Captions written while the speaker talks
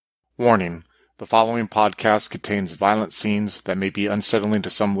Warning: the following podcast contains violent scenes that may be unsettling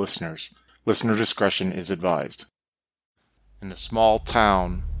to some listeners. Listener discretion is advised. In the small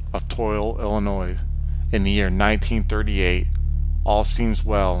town of Toil, Illinois, in the year 1938, all seems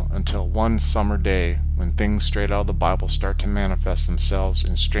well until one summer day when things straight out of the Bible start to manifest themselves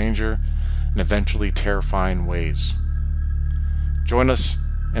in stranger and eventually terrifying ways. Join us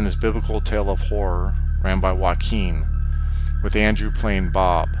in this biblical tale of horror ran by Joaquin, with Andrew playing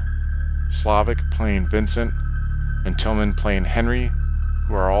Bob, Slavic playing Vincent, and Tillman playing Henry,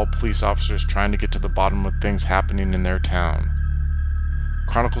 who are all police officers trying to get to the bottom of things happening in their town.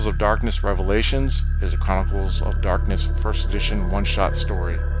 Chronicles of Darkness Revelations is a Chronicles of Darkness First Edition one-shot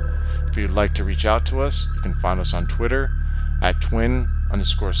story. If you'd like to reach out to us, you can find us on Twitter at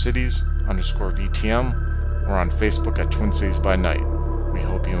twin_cities_VTM or on Facebook at Twin Cities by Night. We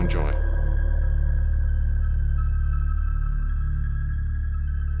hope you enjoy.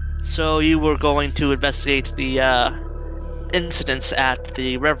 So you were going to investigate the incidents at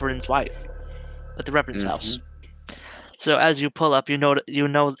the Reverend's house. So as you pull up, you know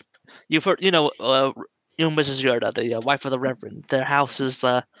Mrs. Yorda, the wife of the Reverend. Their house is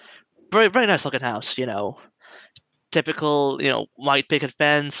very very nice looking house. Typical white picket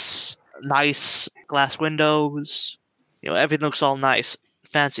fence, nice glass windows. Everything looks all nice,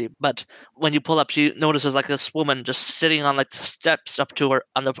 fancy. But when you pull up, she notices this woman just sitting on the steps up to her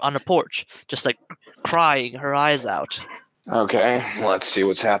on the porch, just crying her eyes out. Okay, let's see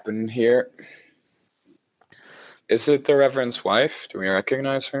what's happening here. Is it the Reverend's wife? Do we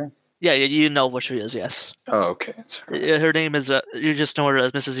recognize her? Yeah, you know what she is, yes. Oh, okay. It's her. Her name is, you just know her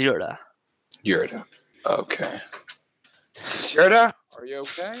as Mrs. Yorda. Yorda. Okay. Mrs. Yorda, are you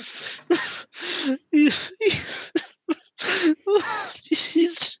okay?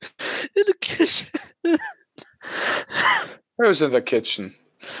 She's in the kitchen. Who's in the kitchen?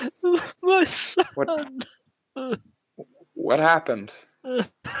 My son. What happened? I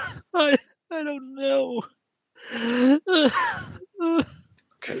don't know.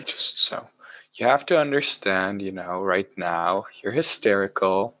 Okay, just so. You have to understand, right now, you're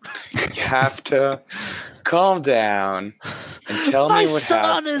hysterical. You have to calm down and tell me what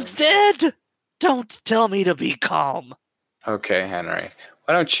happened. My son is dead! Don't tell me to be calm. Okay, Henry.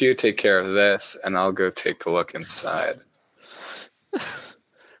 Why don't you take care of this, and I'll go take a look inside.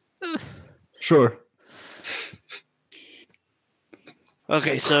 Sure.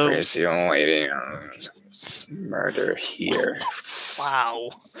 Okay, so... Crazy old lady. Murder here.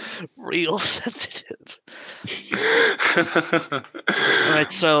 Wow. Real sensitive.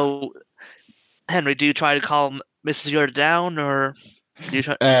 Alright, so... Henry, do you try to calm Mrs. Yorda down, or... do you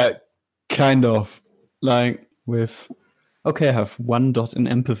try... Kind of. Okay, I have 1 dot in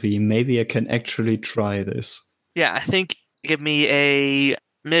empathy. Maybe I can actually try this. Yeah, I think give me a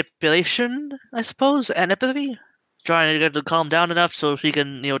manipulation, I suppose, and empathy. Trying to get to calm down enough so she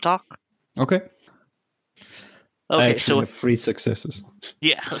can, talk. Okay. I Okay, actually so have 3 successes.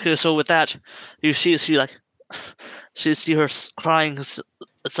 yeah. Okay, so with that, you see her crying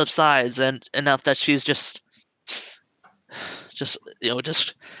subsides, and enough that she's just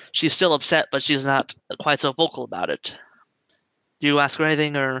she's still upset, but she's not quite so vocal about it. Do you ask her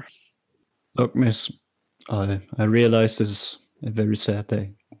anything, or? Look, miss, I realize this is a very sad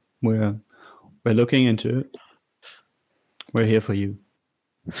day. We're looking into it. We're here for you.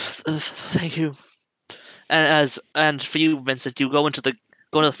 Thank you. And for you, Vincent, you go to the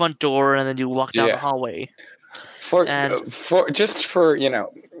front door and then you walk down the hallway. For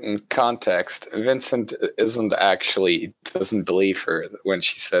context, Vincent doesn't believe her when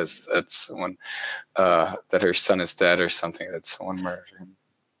she says that someone that her son is dead or something, that someone murdered him.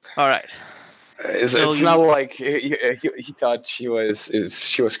 All right. It's not like he thought she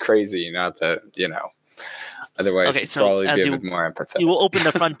was crazy, not that Otherwise, he'd probably be a bit more empathetic. You will open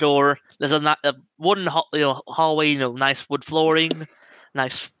the front door. There's a wooden hallway, nice wood flooring,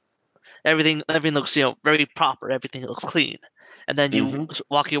 nice everything. Everything looks very proper. Everything looks clean. And then you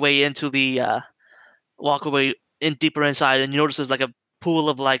walk your way into deeper inside, and you notice there's a pool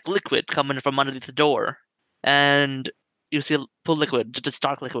of liquid coming from underneath the door, and you see a pool of liquid, just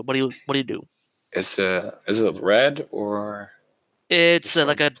dark liquid. What do you do? Is it red or? It's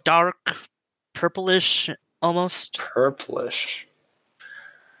a dark purplish. Almost purplish.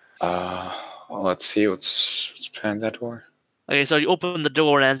 Well, let's see what's behind that door. Okay, so you open the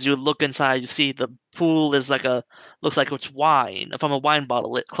door, and as you look inside, you see the pool is looks like it's wine from a wine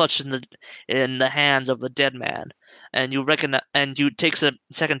bottle. It clutched in the hands of the dead man, and you takes a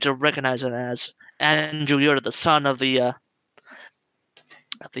second to recognize it as Andrew Yorda, the son of the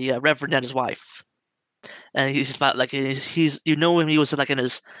Reverend and his wife. and he's about like he's you know him. He was like in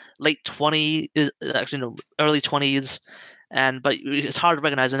his late 20s, actually no, early 20s, but it's hard to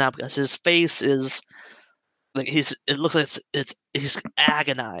recognize him now because his face is like it looks like he's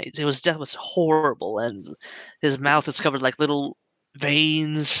agonized. His death was horrible, and his mouth is covered like little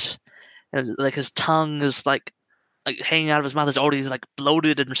veins, and like his tongue is like hanging out of his mouth is already like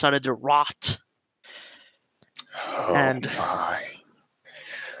bloated and started to rot. Oh And my.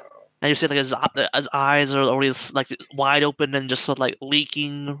 and you see like his eyes are already like wide open and just sort of like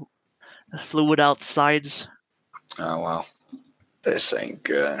leaking fluid out the sides. Oh well. This ain't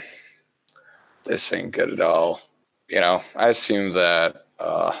good. This ain't good at all. I assume that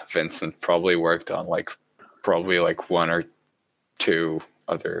Vincent probably worked on probably one or two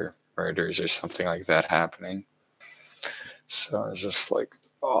other murders or something like that happening. So it's just like,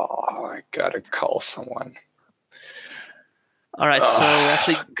 oh, I gotta call someone. All right, so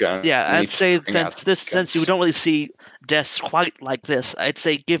actually, yeah, I'd say since you don't really see deaths quite like this, I'd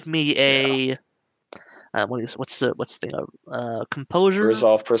say give me a what's the thing? Composure.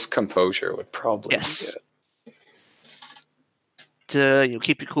 Resolve plus composure would probably be it. To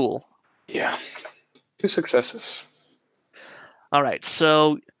keep you cool. Yeah, 2 successes. All right,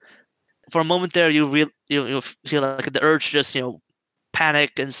 so for a moment there, you feel like the urge to just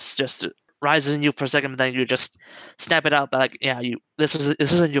panic and just rises in you for a second, but then you just snap it out. Like, yeah, this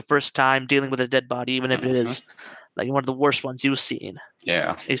isn't your first time dealing with a dead body, even if it is like one of the worst ones you've seen.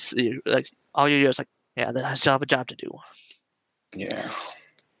 Yeah, it's like all you hear is like, yeah, I still have a job to do. Yeah.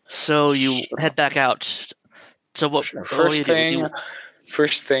 So you head back out. So what? First thing,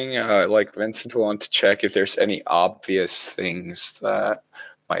 like Vincent will want to check if there's any obvious things that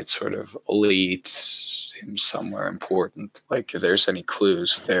might sort of lead him somewhere important. Like if there's any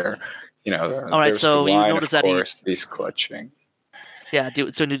clues there, All right, so the wine, you notice of course, he's clutching. Yeah.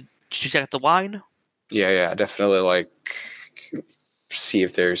 So did you check out the wine? Yeah, definitely. Like see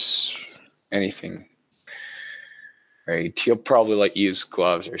if there's anything. Right, he'll probably use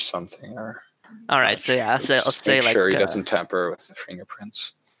gloves or something, or. All right, so yeah, let's say make sure he doesn't tamper with the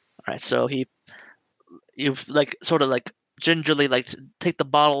fingerprints. All right, so you sort of gingerly take the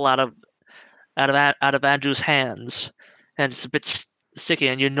bottle out of Andrew's hands, and it's a bit sticky,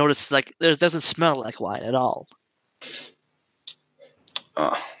 and you notice it doesn't smell like wine at all.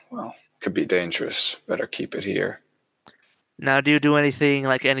 Oh well, could be dangerous. Better keep it here. Now, do you do anything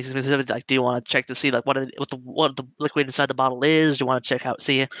any specific? Do you want to check to see what the liquid inside the bottle is? Do you want to check out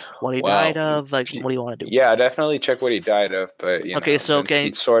see what he died of? What do you want to do? Yeah, definitely check what he died of. But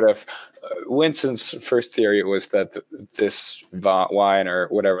Winston's first theory was that this wine or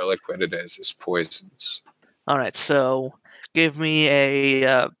whatever liquid it is poisons. All right, so give me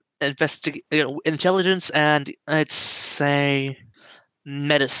a intelligence and I'd say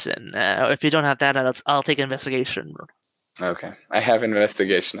medicine. If you don't have that, I'll take investigation. Okay, I have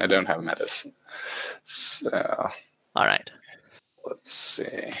investigation. I don't have medicine. So, all right. Let's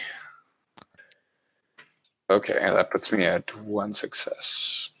see. Okay, that puts me at 1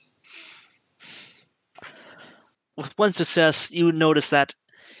 success. With 1 success, you notice that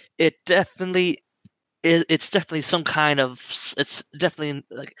it's definitely some kind of. It's definitely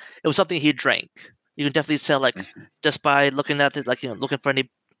it was something he drank. You can definitely tell just by looking at it, looking for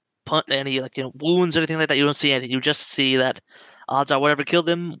any wounds or anything like that. You don't see anything. You just see that odds are whatever killed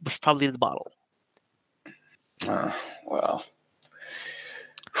him was probably the bottle. Well,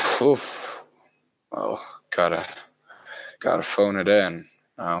 oof. Well, gotta phone it in.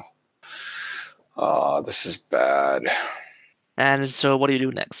 No. Oh, this is bad. And so, what do you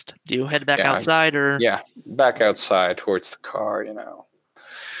do next? Do you head back outside, or? Yeah, back outside towards the car.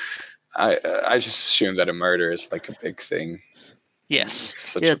 I just assume that a murder is a big thing. Yes.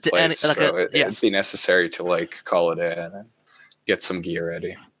 Such a place, so it'd be necessary to call it in and get some gear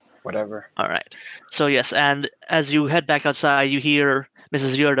ready, whatever. All right. So yes, and as you head back outside, you hear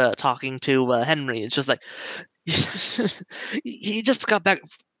Mrs. Yerda talking to Henry. It's just he just got back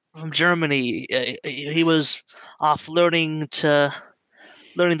from Germany. He was off learning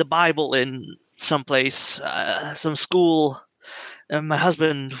the Bible in some place, some school. And my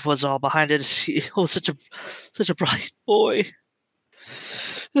husband was all behind it. He was such a bright boy.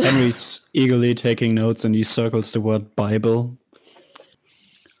 Henry's eagerly taking notes, and he circles the word Bible.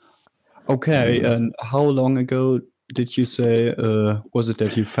 Okay, and how long ago did you say was it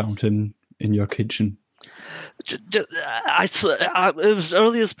that you found him in your kitchen? It was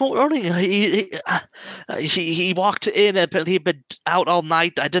early this morning. He walked in, and he'd been out all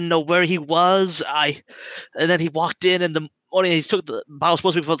night. I didn't know where he was. And then he walked in the only he took the bottle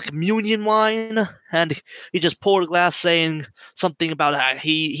supposed to be for the communion wine, and he just poured a glass, saying something about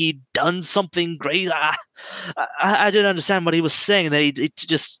he done something great. I didn't understand what he was saying. That he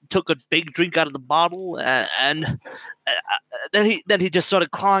just took a big drink out of the bottle, and then he just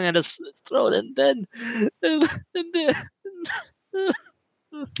started clawing at his throat, and then.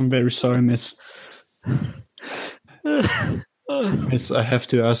 I'm very sorry, Miss. Miss, I have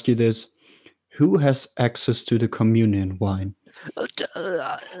to ask you this. Who has access to the communion wine?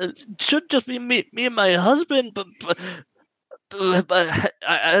 It should just be me and my husband, but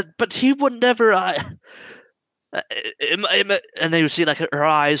he would never. And then you see like her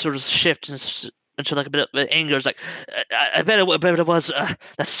eyes sort of shift into like a bit of anger. It's like I bet it was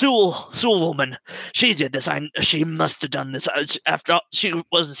that Sewell woman. She did this. She must have done this. After all, she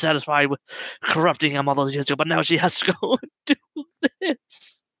wasn't satisfied with corrupting him all those years ago, but now she has to go and do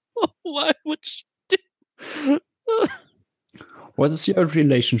this. Why would she do? What is your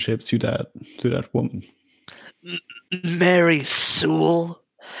relationship to that woman? Mary Sewell.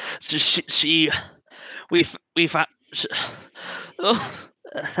 We found.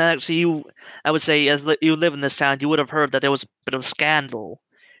 Actually, I would say, as you live in this town, you would have heard that there was a bit of a scandal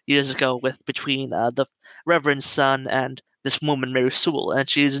years ago between the Reverend's son and this woman, Mary Sewell, and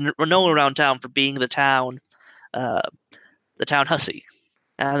she's known around town for being the town hussy,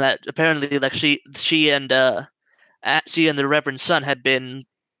 and that apparently, like she and the Reverend's son had been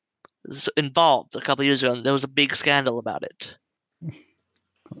involved a couple of years ago, and there was a big scandal about it.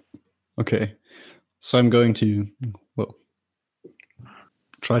 Okay, so I'm going to,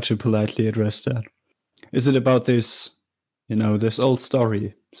 try to politely address that. Is it about this, this old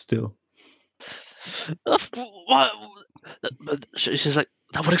story still? She's like,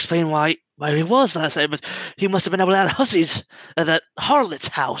 that would explain why he was last night, but he must have been able to have hussies at that harlot's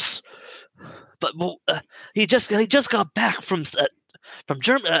house. But he just got back from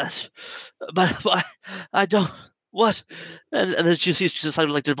Germany. But I don't. What? And then she's just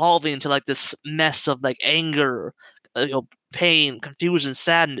like devolving into like this mess of like anger, pain, confusion,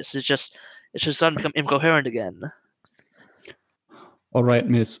 sadness. It's just starting to become incoherent again. All right,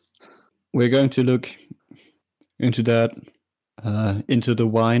 Miss. We're going to look into that, into the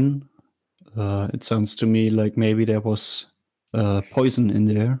wine. It sounds to me like maybe there was poison in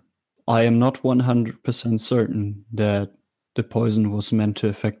there. I am not 100% certain that the poison was meant to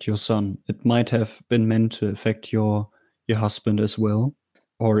affect your son. It might have been meant to affect your husband as well,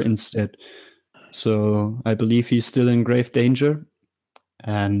 or instead. So I believe he's still in grave danger.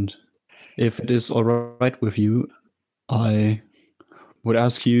 And if it is all right with you, I would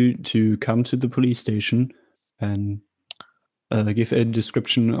ask you to come to the police station and give a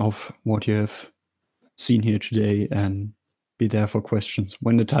description of what you have seen here today and be there for questions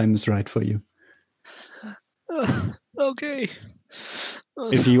when the time is right for you. Okay.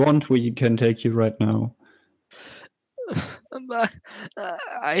 If you want, we can take you right now.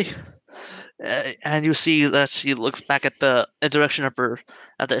 And you see that she looks back at the direction of her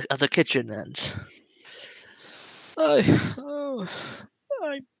at the kitchen, and I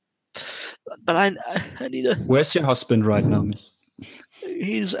need a. Where's your husband right now, Miss?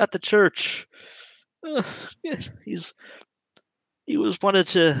 He's at the church. He was wanted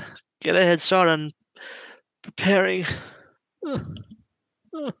to get a head start on preparing.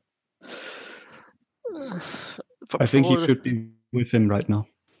 I think you should be with him right now.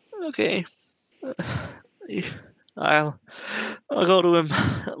 Okay. I'll go to him.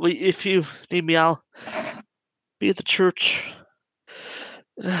 If you need me, I'll be at the church.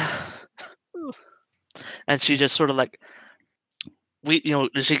 And she just sort of like,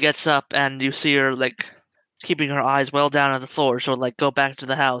 she gets up and you see her like keeping her eyes well down on the floor. So like go back to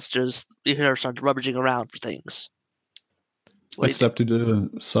the house. Just you hear her start rummaging around for things. I step to the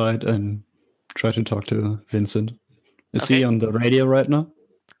side and try to talk to Vincent. Is he on the radio right now?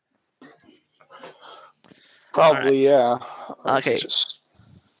 Probably, yeah. Okay.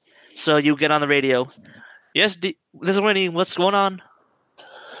 So you get on the radio. Yes, this is Winnie. What's going on?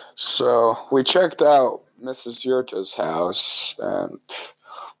 So we checked out Mrs. Yurta's house, and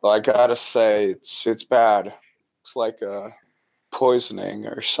I gotta say, it's bad. It's like a poisoning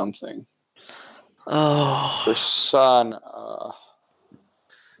or something. Oh. Her son,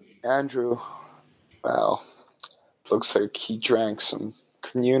 Andrew, well, looks like he drank some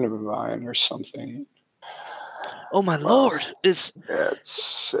communion wine or something. Oh my lord! It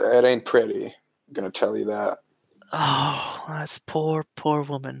ain't pretty. I'm gonna tell you that. Oh, that's poor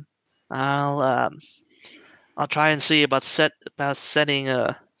woman. I'll try and see about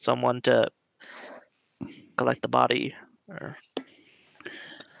sending someone to collect the body.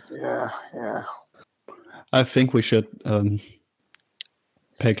 Yeah. I think we should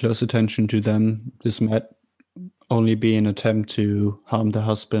pay close attention to them. This might only be an attempt to harm the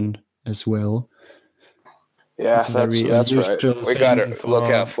husband as well. Yeah, It's a that's very right. unusual We gotta thing look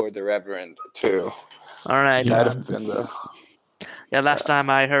for- out for the Reverend too. All right. He might have been the Last time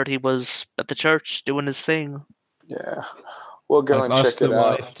I heard, he was at the church doing his thing. yeah. We'll go I've and asked check the it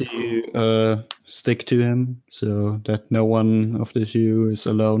out. wife to stick to him so that no one of the two is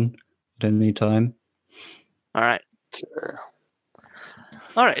alone at any time. All right. Okay.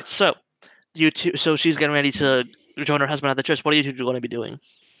 All right. So you two. So she's getting ready to join her husband at the church. What are you two going to be doing?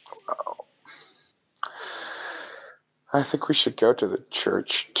 I think we should go to the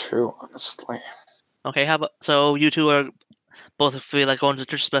church too, honestly. Okay. How about so you two are both feel like going to the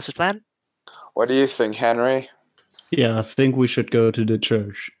church? Best plan. What do you think, Henry? Yeah, I think we should go to the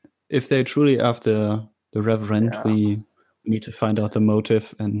church. If they're truly after the Reverend, Yeah. we need to find out the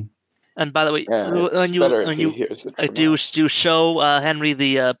motive. And And by the way, Yeah, it's when better if when he you hears it from do us. show Henry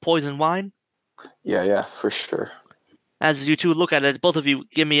the poison wine. Yeah, for sure. As you two look at it, both of you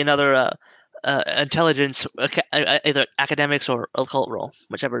give me another intelligence, either academics or occult roll,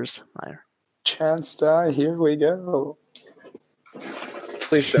 whichever is higher. Chance die, here we go.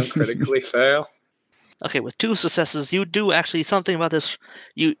 Please don't critically fail. Okay, with 2 successes, you do actually something about this.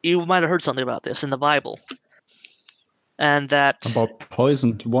 You might have heard something about this in the Bible, and that about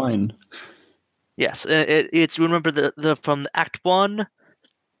poisoned wine. yes, it's remember the from Act 1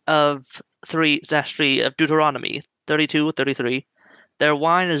 of 3-3 of Deuteronomy 32-33. Their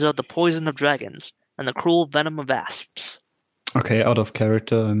wine is of the poison of dragons and the cruel venom of asps. Okay, out of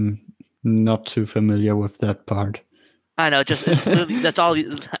character. I'm not too familiar with that part. I know, just it's literally, that's all.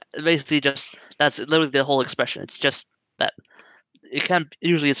 Basically, just that's literally the whole expression. It's just that it can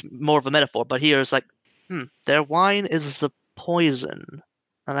usually it's more of a metaphor, but here it's like, their wine is the poison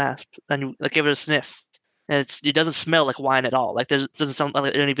of asp, and you like give it a sniff, and it doesn't smell like wine at all. Like there doesn't sound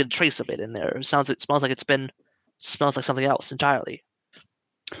like there's even a trace of it in there. It smells like smells like something else entirely.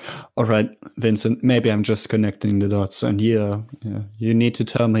 All right, Vincent, maybe I'm just connecting the dots. And yeah, you need to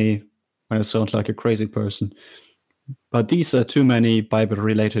tell me when I sound like a crazy person. But these are too many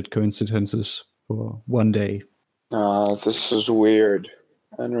Bible-related coincidences for one day. This is weird,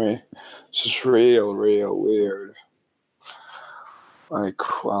 Henry. This is real weird.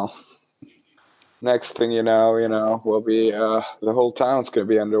 Like, well, next thing you know, we'll be, the whole town's gonna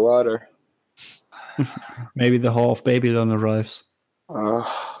be underwater. Maybe the Hall of Babylon arrives. All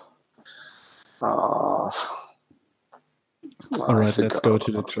right, let's go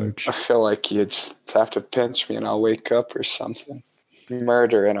to the church. I feel like you just have to pinch me and I'll wake up or something.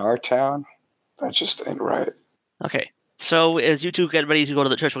 Murder in our town? That just ain't right. Okay, so as you two get ready to go to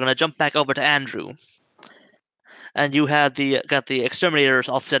the church, we're gonna jump back over to Andrew. And you had got the exterminators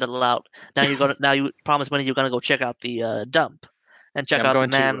all settled out. Now you promised when you're gonna go check out the dump and check out the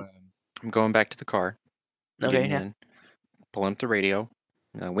man. I'm going back to the car. Okay, Getting yeah. in, pulling up the radio.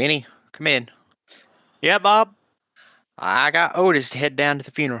 Winnie, come in. Yeah, Bob. I got Otis to head down to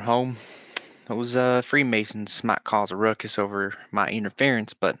the funeral home. Those Freemasons might cause a ruckus over my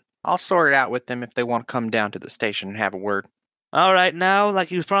interference, but I'll sort it out with them if they want to come down to the station and have a word. All right, now,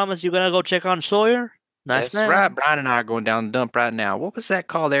 like you promised, you're gonna go check on Sawyer. Nice That's man. right. Brian and I are going down the dump right now. What was that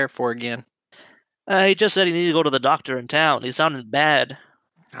call there for again? He just said he needed to go to the doctor in town. He sounded bad.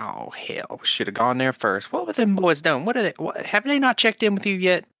 Oh hell, we should have gone there first. What were them boys doing? Have they not checked in with you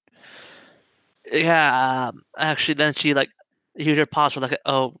yet? Yeah, actually, then she you hear her pause for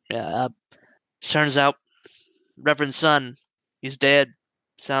turns out Reverend Son, he's dead.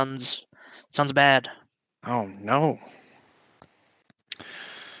 Sounds bad. Oh no.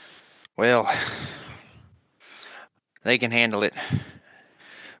 Well, they can handle it.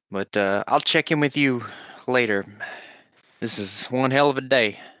 But I'll check in with you later. This is one hell of a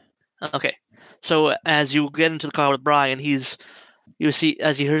day. Okay, so as you get into the car with Brian, you see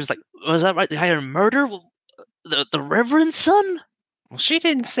as he hears was that right? Did I hear murder? The Reverend Son? Well, she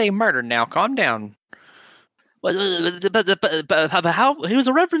didn't say murder. Now, calm down. But how he was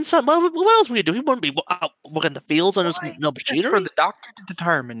a Reverend Son? What else would he do? He wouldn't be out working the fields on his no That's for machinery. the doctor to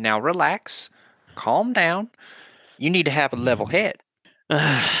determine. Now, relax, calm down. You need to have a level head.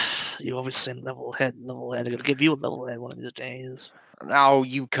 You always say level head. I'm gonna give you a level head one of these days. Oh,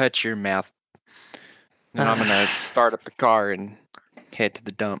 you cut your mouth. And I'm gonna start up the car and head to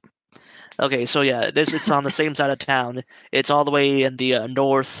the dump. Okay, so yeah, it's on the same side of town. It's all the way in the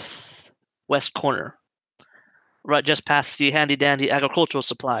northwest corner, right just past the handy dandy agricultural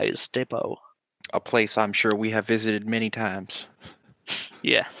supplies depot. A place I'm sure we have visited many times.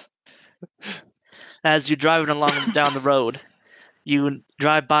 Yes. As you're driving along down the road, You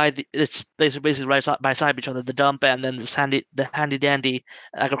drive by it's basically right by side of each other, the dump and then the handy dandy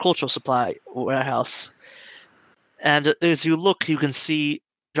agricultural supply warehouse. And as you look, you can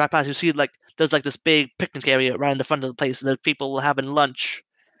drive past. You see like there's like this big picnic area right in the front of the place, and there's people having lunch.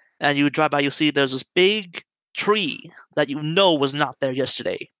 And you drive by, you see there's this big tree that you know was not there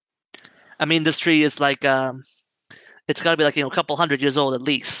yesterday. I mean, this tree is like it's got to be like a couple 100 years old at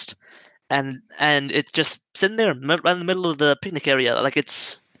least, and it's just sitting there right in the middle of the picnic area, like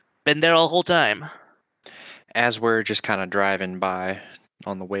it's been there all the whole time. As we're just kind of driving by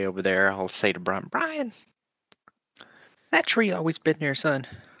on the way over there, I'll say to Brian, that tree always been there, son.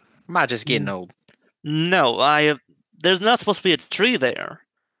 Am I just getting old? No, there's not supposed to be a tree there.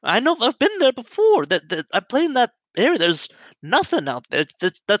 I know I've been there before. I played in that area. There's nothing out there.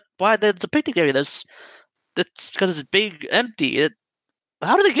 That's why there's a picnic area. That's because it's big, empty.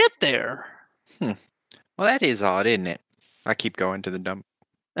 How did it get there? Well, that is odd, isn't it? I keep going to the dump.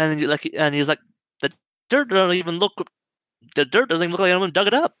 And he's like, the dirt doesn't even look. The dirt doesn't even look like anyone dug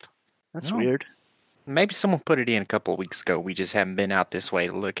it up. That's No. weird. Maybe someone put it in a couple of weeks ago. We just haven't been out this way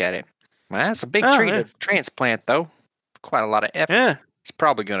to look at it. Well, that's a big Oh, tree yeah. to transplant, though. Quite a lot of effort. Yeah. It's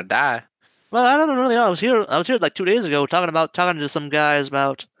probably gonna die. Well, I don't really know. I was here like 2 days ago talking to some guys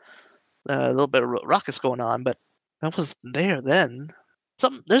about a little bit of ruckus going on, but I was there then.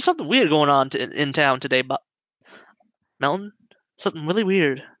 There's something weird going on in town today, but Melton, something really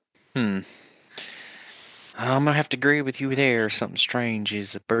weird. I'm gonna have to agree with you there. Something strange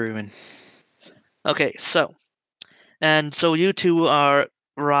is brewing. Okay, so you two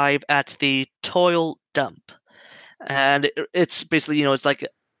arrive at the Toil Dump, and it's basically it's like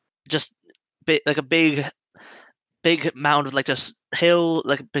just like a big mound of like just hill,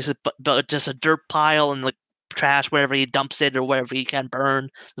 like basically but just a dirt pile and like trash wherever he dumps it or wherever he can burn.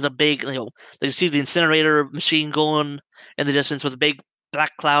 There's a big you see the incinerator machine going in the distance with a big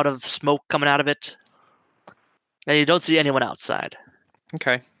black cloud of smoke coming out of it, and you don't see anyone outside.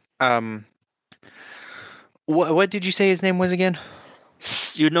 Okay. What did you say his name was again?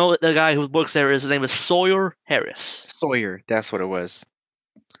 You know the guy who works there, his name is Sawyer Harris. Sawyer. That's what it was.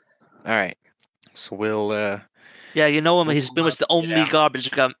 All right. So we'll. Yeah, you know him. We'll He's pretty much the get only out.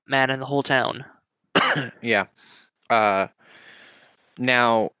 garbage man in the whole town. Yeah.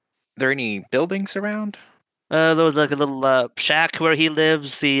 Now, there any buildings around? There was like a little shack where he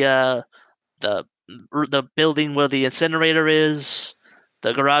lives. The building where the incinerator is.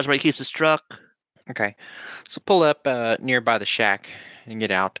 The garage where he keeps his truck. Okay. So pull up nearby the shack and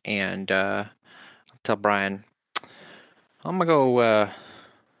get out, and tell Brian, I'm gonna go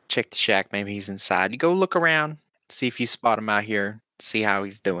check the shack. Maybe he's inside. You go look around, see if you spot him out here, see how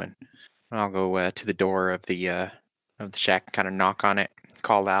he's doing. And I'll go to the door of the shack, kind of knock on it,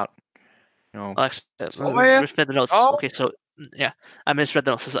 call out. Actually, Sawyer? misread the notes. Oh. Okay, so yeah, I misread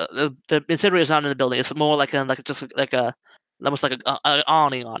the notes. So, the incinerator is not in the building. It's more like almost like a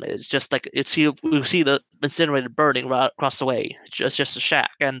awning on it. It's just like we see the incinerator burning right across the way. It's just a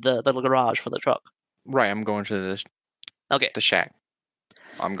shack and the little garage for the truck. Right, I'm going to Okay, the shack.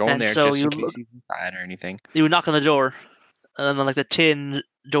 I'm going And there so just you in case look- he's inside or anything. you knock on the door, and then like the tin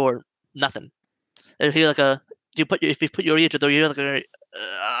door, nothing. And if you if you put your ear to the door, you hear like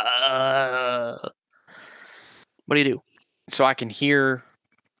what do you do? So I can hear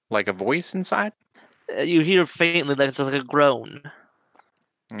like a voice inside. You hear faintly like it's like a groan.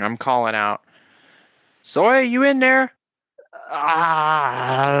 I'm calling out, Sawyer, you in there? I'm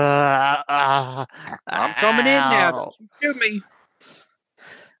coming in now. Don't you shoot me.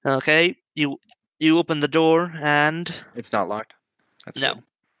 Okay, you open the door and It's not locked. That's No. good.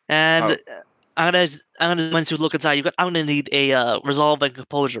 and I'm gonna once you look inside, I'm gonna need a resolve and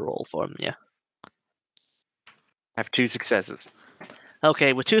composure roll from you. I have 2 successes.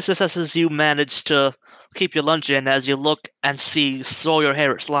 Okay, with 2 successes, you manage to keep your lunch in as you look and see Sawyer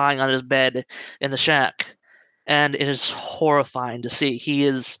Harris lying on his bed in the shack, and it is horrifying to see. He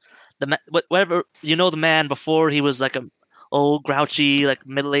is whatever the man before. He was like a old, grouchy, like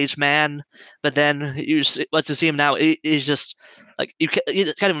middle-aged man, but then once you see him now, he's just like you can't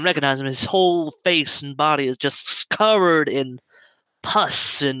even recognize him. His whole face and body is just covered in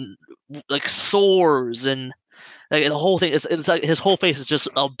pus and like sores and. Like the whole thing it's like his whole face is just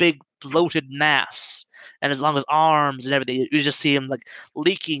a big bloated mass, and as long as arms and everything, you just see him like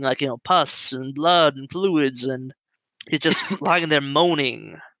leaking like pus and blood and fluids, and he's just lying there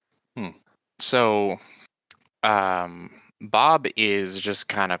moaning. So, Bob is just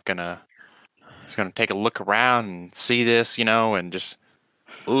kind of gonna take a look around and see this, and just,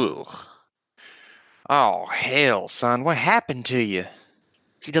 ooh, oh hell, son, what happened to you?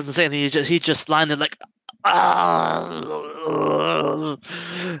 He doesn't say anything. He's just lying there like, Oh,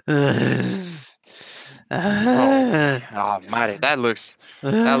 mighty! That looks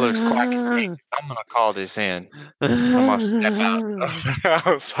quite convenient. I'm gonna call this in. I'm gonna step out of the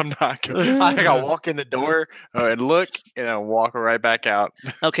house. I'm not gonna. I think I'll walk in the door and look, and I'll walk right back out.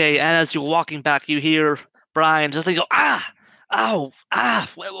 Okay, and as you're walking back, you hear Brian just like go, ow,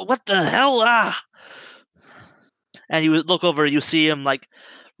 what the hell, and you look over, you see him like,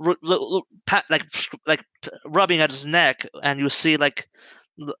 rubbing at his neck, and you see like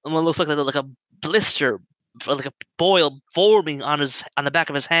what looks like a blister, like a boil forming on the back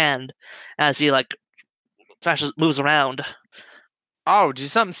of his hand, as he like moves around. Oh, did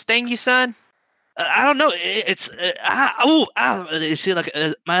something sting you, son? I don't know. It's you see like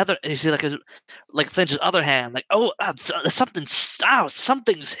my other. You see like his Finch's other hand. Like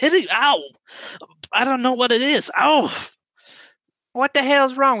something's hitting. Ow! I don't know what it is. Ow! What the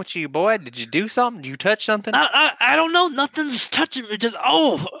hell's wrong with you, boy? Did you do something? Did you touch something? I don't know. Nothing's touching me. Just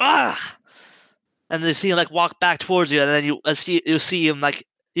And you see him like walk back towards you, and then you see him like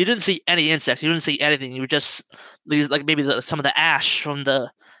you didn't see any insects. You didn't see anything. You just like maybe some of the ash from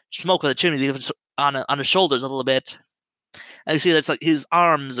the smoke of the chimney on his shoulders a little bit, and you see that's like his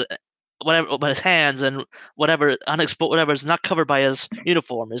arms, whatever, but his hands and whatever is not covered by his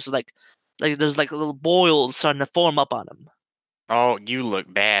uniform is like there's like little boils starting to form up on him. Oh, you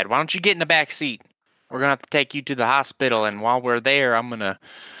look bad. Why don't you get in the back seat? We're gonna have to take you to the hospital, and while we're there, Well,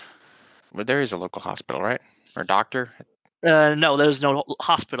 there is a local hospital, right? Or doctor? No, there's no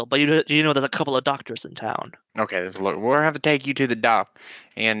hospital, but you know there's a couple of doctors in town. Okay, we're gonna have to take you to the doc,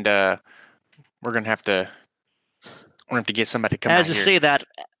 and we're gonna have to get somebody to come As out you here. say that,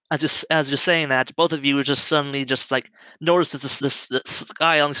 as you're saying that, both of you just suddenly just like notice that the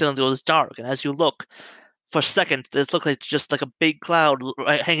sky on the suddenly goes dark, and as you look for a second, it looks like just like a big cloud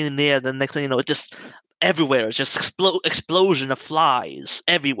hanging in the air. Then next thing you know, it just everywhere, it's just explosion of flies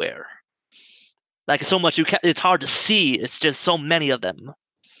everywhere. Like so much it's hard to see. It's just so many of them.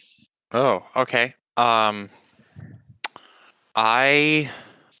 Oh, okay. I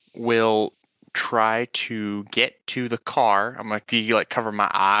will try to get to the car. I'm gonna like cover my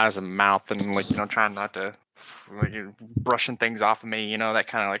eyes and mouth and like trying not to like brushing things off of me. That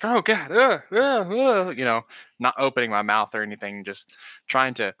kind of like oh god, not opening my mouth or anything. Just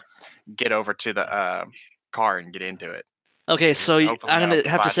trying to get over to the car and get into it. Okay, so I'm gonna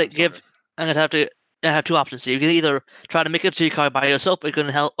have to say I'm gonna have to. I have two options here. You can either try to make it to your car by yourself, or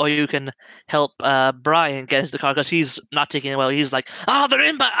you can help Brian get into the car because he's not taking it well. He's like, they're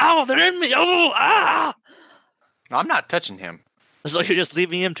in me. I'm not touching him. So you're just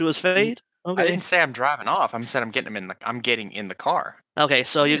leaving him to his fate? Okay. I didn't say I'm driving off. I said I'm getting in the car. Okay,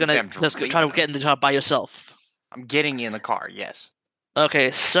 so you're gonna just try to get in the car by yourself. I'm getting in the car. Yes.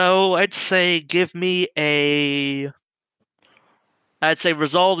 Okay, so I'd say give me I'd say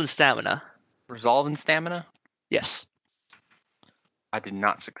resolve and stamina. Resolve and stamina? Yes. I did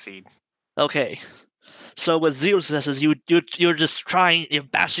not succeed. Okay. So with 0 successes, you're just you're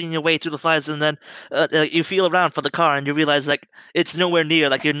bashing your way through the flies, and then you feel around for the car, and you realize like it's nowhere near.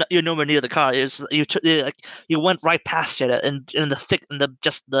 Like you're nowhere near the car. You went right past it, and in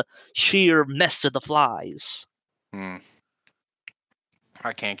the sheer mess of the flies. I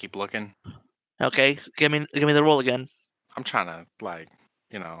can't keep looking. Okay, give me the roll again. I'm trying to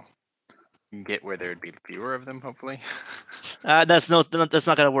get where there would be fewer of them, hopefully. That's not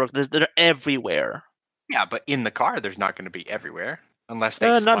gonna work. They're everywhere. Yeah, but in the car, there's not going to be everywhere unless they.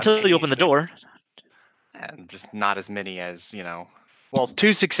 Not until you open the door. And just not as many as Well,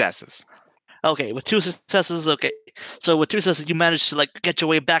 2 successes. Okay, with 2 successes. Okay, so with 2 successes, you manage to like get your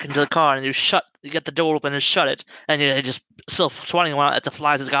way back into the car, and you get the door open and shut it, and you're just still swatting around at the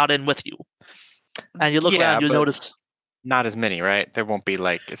flies that got in with you. And you look around, you notice. Not as many, right? There won't be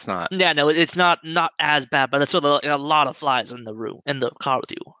it's not. Yeah, no, it's not as bad, but there's still a lot of flies in the car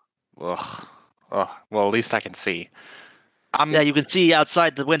with you. Ugh. Oh, well, at least I can see. Yeah, you can see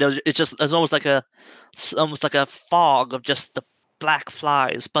outside the window. It's just there's almost like a fog of just the black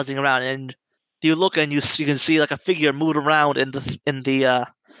flies buzzing around, and you look and you can see like a figure move around in the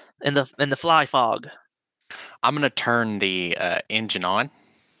fly fog. I'm gonna turn the engine on.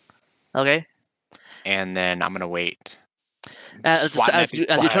 Okay. And then I'm gonna wait. As you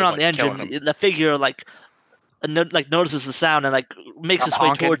turn on the engine, the figure notices the sound and makes its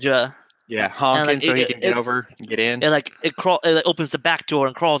way towards you. Yeah, honking so he can get over and get in. And it opens the back door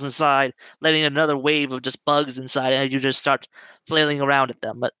and crawls inside, letting another wave of just bugs inside, and you just start flailing around at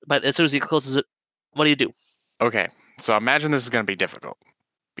them. But as soon as he closes it, what do you do? Okay, so imagine this is going to be difficult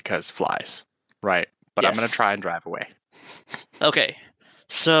because flies, right? But yes. I'm going to try and drive away. Okay,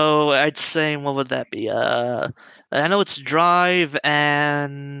 So I'd say, what would that be? I know it's drive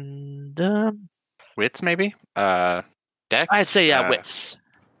and Wits, maybe? Dex? I'd say wits.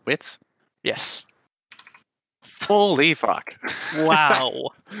 Wits? Yes. Holy fuck.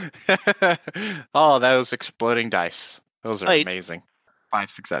 Wow. Oh, those exploding dice. Those are Wait. amazing.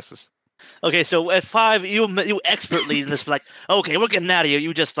 5 successes. Okay, so at 5, you expertly just like, okay, we're getting out of here.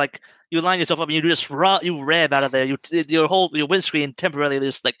 You just like you line yourself up and you just you rev out of there. Your windscreen temporarily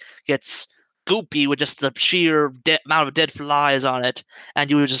just like gets goopy with just the sheer amount of dead flies on it, and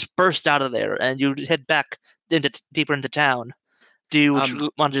you just burst out of there and you head back deeper into town. Do you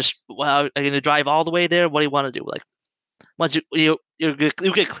want to just are you gonna drive all the way there? What do you want to do? Like once you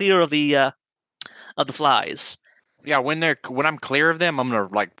get clear of the flies. Yeah, when I'm clear of them, I'm gonna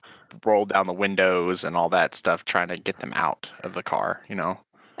like roll down the windows and all that stuff, trying to get them out of the car.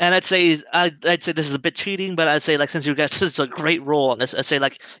 And I'd say this is a bit cheating, but I'd say like since you got such a great roll on this, I'd say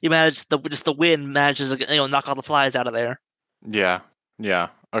like you managed the wind manages to knock all the flies out of there. Yeah.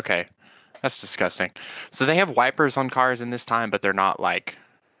 Okay, that's disgusting. So they have wipers on cars in this time, but they're not like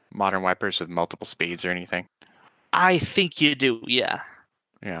modern wipers with multiple speeds or anything. I think you do, yeah.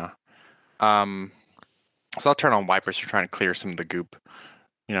 Yeah. So I'll turn on wipers for trying to clear some of the goop.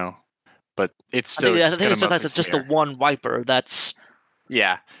 But it's still I think it's just the one wiper that's.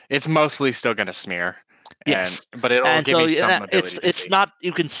 Yeah, it's mostly still gonna smear. Yes, but it'll give me some ability to it's see. not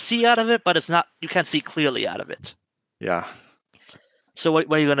you can see out of it, but it's not you can't see clearly out of it. Yeah. So what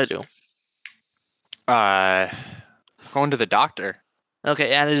are you gonna do? Going to the doctor.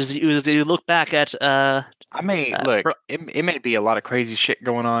 Okay, and as you look back at I may look. It may be a lot of crazy shit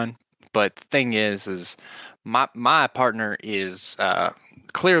going on, but the thing is my partner is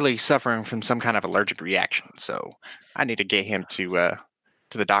clearly suffering from some kind of allergic reaction, so I need to get him to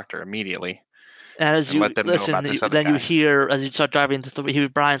the doctor immediately. And as you let them listen, know about this other then guy. You hear as you start driving to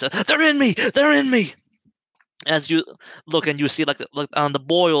Brian says, "They're in me! They're in me!" As you look and you see like on the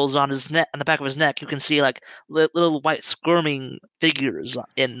boils on his neck, on the back of his neck, you can see like little white squirming figures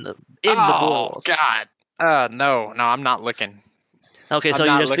in the boils. Oh God! No, I'm not looking. Okay, so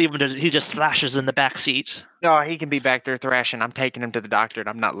you just leave him. He just thrashes in the back seat. No, he can be back there thrashing. I'm taking him to the doctor, and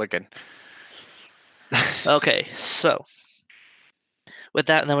I'm not looking. Okay, so with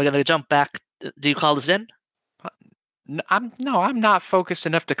that, and then we're gonna jump back. Do you call this in? I'm not focused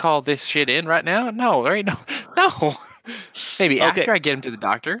enough to call this shit in right now. No, there ain't no. Maybe after I get him to the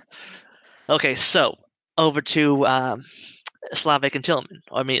doctor. Okay, so over to Slavik and Tillman.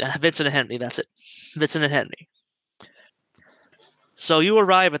 I mean, Vincent and Henry. That's it. Vincent and Henry. So you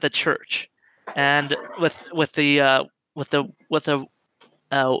arrive at the church, and with the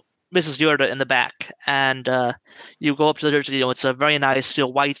Mrs. Yurda in the back, and you go up to the church. It's a very nice,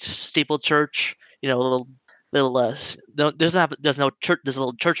 white steepled church. Little there's no church. There's a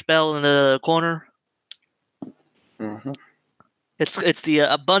little church bell in the corner. Mm-hmm. It's the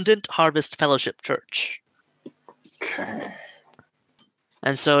Abundant Harvest Fellowship Church. Okay.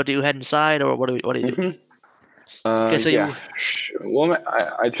 And so, do you head inside, or what do you do? Okay, so yeah. Well,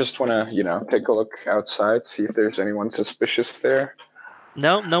 I just want to take a look outside, see if there's anyone suspicious there.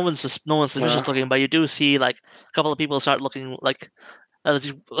 No one's suspicious looking, but you do see like a couple of people start looking like as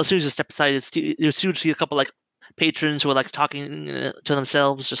soon as you step aside, you soon see a couple like patrons who are like talking to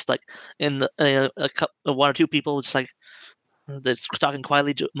themselves, just like in the one or two people just like that's talking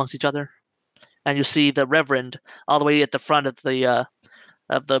quietly amongst each other, and you see the Reverend all the way at the front of the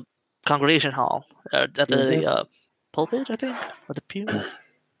congregation hall at the pulpit, I think, or the pew.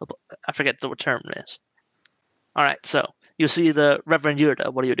 I forget the term it is. All right, so you see the Reverend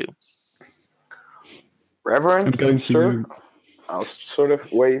Yurda. What do you do? Reverend, I'm going sir? I'll sort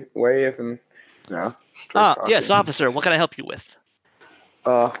of wave and start talking. Yes, officer. What can I help you with?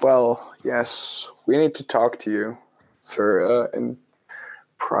 Well, yes, we need to talk to you, sir, in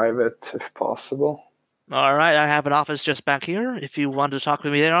private, if possible. All right, I have an office just back here. If you want to talk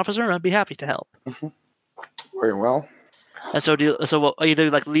with me there, officer, I'd be happy to help. Mm-hmm. Very well. And so, are you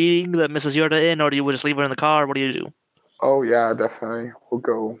like leading the Mrs. Yurda in, or do you just leave her in the car? What do you do? Oh yeah, definitely. We'll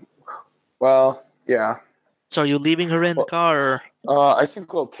go. Well, yeah. So are you leaving her in the car? Or? I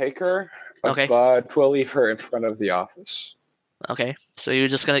think we'll take her. Okay. But we'll leave her in front of the office. Okay. So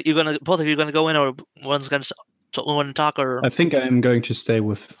both of you gonna go in, or one's gonna talk, or? I think I'm going to stay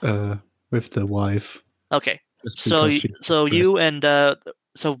with the wife. Okay. So you and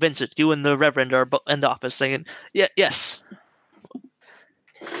so Vincent, you and the Reverend are in the office saying, yes.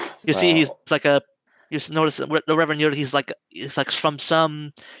 You see, he's like you notice the Reverend Yurda, he's like from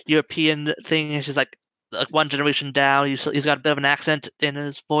some European thing. He's like one generation down. He's got a bit of an accent in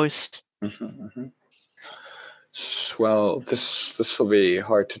his voice. Mm-hmm. well, this will be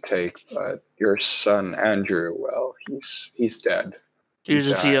hard to take, but your son Andrew, well, he's dead. He You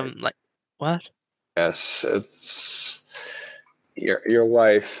just see died. him like, what? Yes, it's your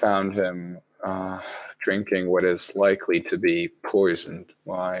wife found him drinking what is likely to be poisoned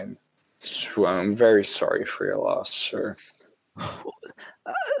wine. So I'm very sorry for your loss, sir.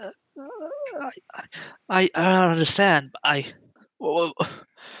 I don't understand. What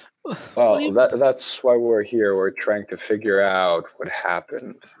Well, do you? that's why we're here. We're trying to figure out what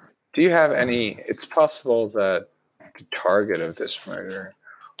happened. Do you have any? It's possible that the target of this murder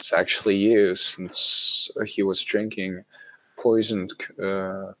was actually you, since he was drinking poisoned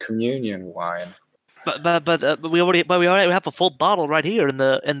communion wine. But we already have a full bottle right here in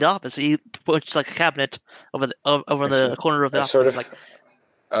the office. He puts like a cabinet over over the corner of the I office. sort of. Like,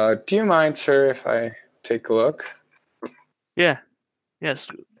 Do you mind, sir, if I take a look? yeah, yes.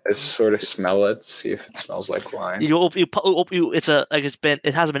 I sort of smell it, see if it smells like wine. It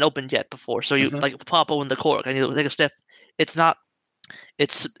hasn't been opened yet before, so you Mhm. like pop open the cork and you take a sniff. It's not.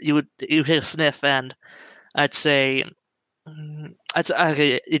 You take a sniff and I'd say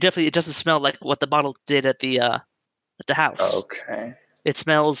okay. It doesn't smell like what the bottle did at the house. Okay. It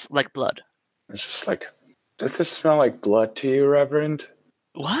smells like blood. It's just like, does this smell like blood to you, Reverend?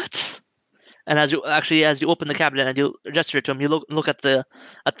 What? And as you open the cabinet and you gesture to him, you look at the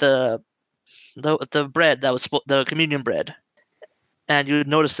bread that was the communion bread, and you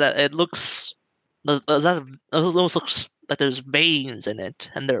notice that it almost looks like there's veins in it,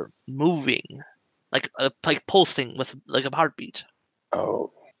 and they're moving, like pulsing with like a heartbeat.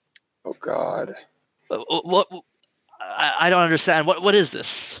 Oh God. What? I don't understand. What is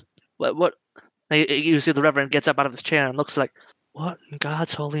this? What? You see the Reverend gets up out of his chair and looks like, what in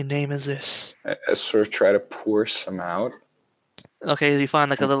God's holy name is this? I sort of try to pour some out. Okay, you find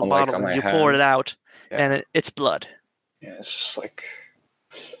like a little bottle on and my you pour it hand. out, Yeah. and it's blood. Yeah, it's just like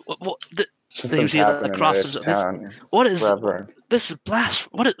see something's the happening in crosses this of this- town. What is Reverend. this? Is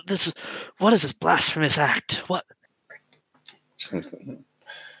What is this? What is this blasphemous act? What? Something.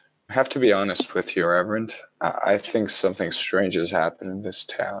 I have to be honest with you, Reverend. I think something strange has happened in this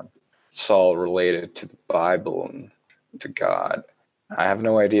town. It's all related to the Bible and to God. I have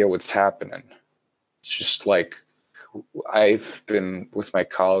no idea what's happening. It's just like I've been with my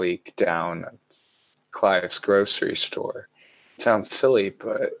colleague down at Clive's grocery store. It sounds silly,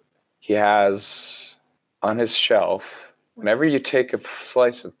 but he has on his shelf, whenever you take a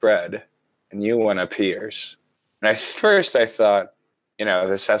slice of bread, a new one appears. And at first I thought,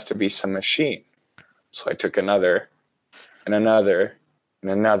 this has to be some machine. So I took another, and another, and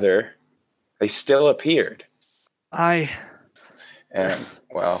another. They still appeared. And,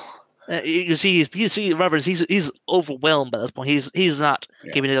 well... you see, Roberts. He's overwhelmed by this point. He's not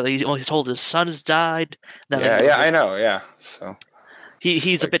keeping it. He's told his son has died. I know. Yeah, so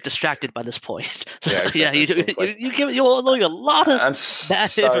he's a bit distracted by this point. So, yeah, exactly. You're knowing a lot of bad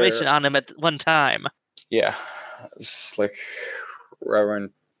sorry. information on him at one time. Yeah, it's just like, Reverend,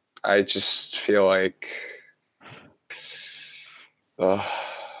 I just feel like, I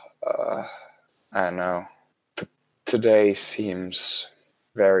don't know. Today seems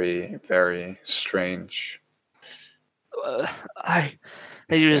very, very strange. I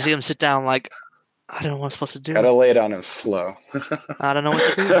usually see him sit down like, I don't know what I'm supposed to do. Gotta lay it on him slow. I don't know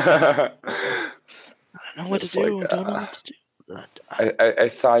what to do. I don't know what to do. Like, I don't know what to do. I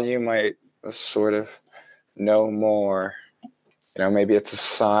thought you might sort of know more. Maybe it's a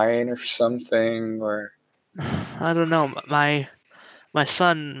sign or something, or... I don't know. My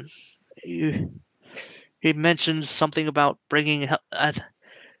son, he mentioned something about bringing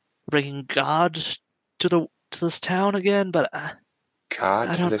God to this town again, but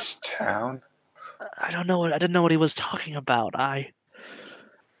God to this town? I don't know I didn't know what he was talking about. I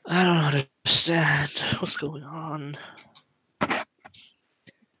don't understand what's going on.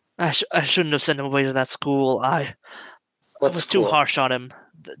 I shouldn't have sent him away to that school. I was too harsh on him.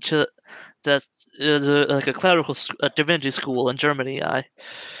 That is like a clerical divinity school in Germany.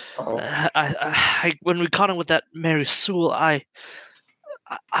 When we caught him with that Mary Sewell, I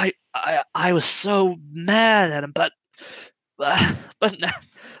was so mad at him, but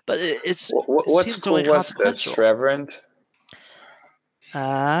it's what school was this, Reverend?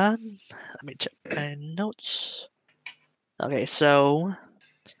 Let me check my notes. Okay, so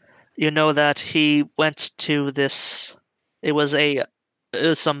you know that he went to this. It was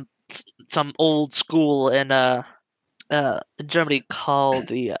some old school in Germany called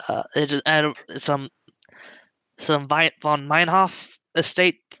the some von Meinhof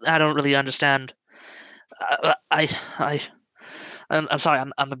estate. I don't really understand. I I'm sorry,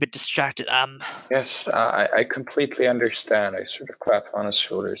 I'm a bit distracted. Yes, I completely understand. I sort of clap on his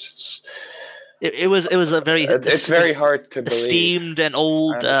shoulders. It was a very It's very hard to believe. esteemed and I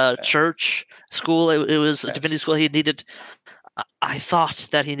old understand. church school. It was a divinity Yes. school. He needed. I thought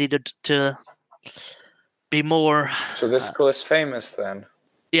that he needed to be more. So this school is famous then.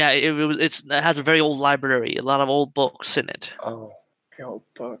 Yeah, it has a very old library, a lot of old books in it. Oh, old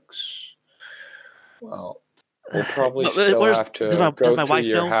books. Well, we'll probably But still where's- have to does my go through wife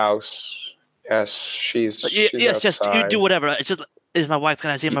your know? house. Yes, she's Yes, outside. you do whatever. It's just, is my wife? Can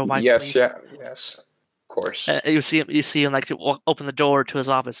I see my wife, Yes, please? yes, of course. You see him like open the door to his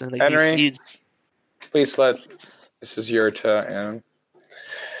office, and like Henry? he's Please this is your turn.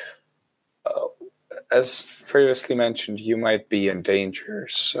 As previously mentioned, you might be in danger,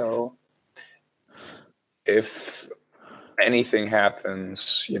 so if anything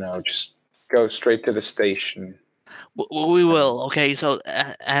happens, just go straight to the station. We will. Okay, so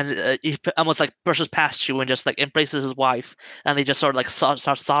he almost like brushes past you and just like embraces his wife, and they just sort of like start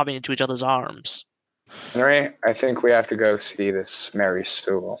sobbing into each other's arms. Henry, I think we have to go see this Mary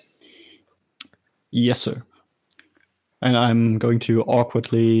Sewell. Yes, sir. And I'm going to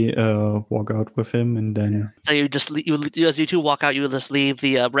awkwardly walk out with him, and then So you just as you two walk out, you just leave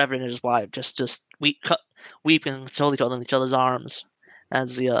the Reverend and his wife just weep and hold each other in each other's arms,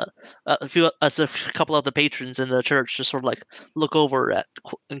 as a couple of the patrons in the church just sort of like look over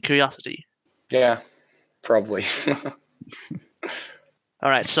in curiosity. Yeah, probably. All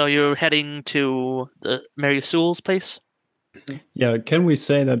right, so you're heading to the Mary Sewell's place. yeah, can we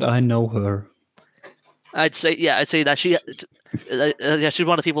say that I know her? I'd say that she's one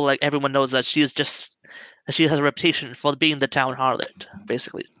of the people like everyone knows that she has a reputation for being the town harlot,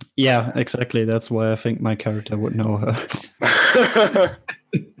 basically. Yeah, exactly. That's why I think my character would know her.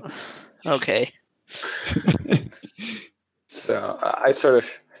 Okay. So I sort of,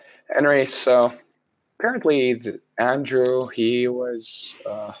 Henry. So apparently Andrew, he was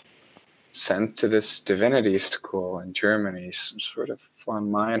sent to this divinity school in Germany, some sort of von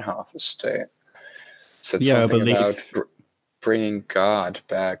Meinhof estate. Said Yeah, I something believe. about bringing God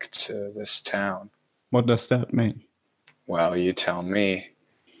back to this town. What does that mean? Well, you tell me.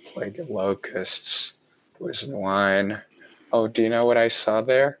 Plague of locusts, poison wine. Oh, do you know what I saw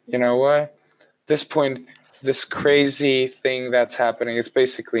there? You know what? At this point, this crazy thing that's happening is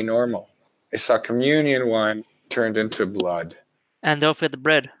basically normal. I saw communion wine turned into blood. And don't forget the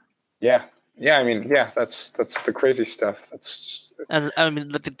bread. Yeah, I mean, that's the crazy stuff. And I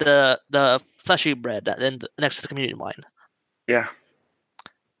mean the fleshy bread and next to the communion wine. Yeah.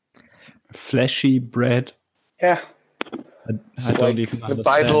 Fleshy bread? Yeah. I It's don't like even the understand.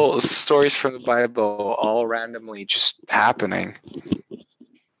 Bible, stories from the Bible, all randomly just happening.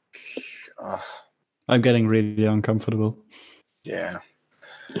 I'm getting really uncomfortable. Yeah.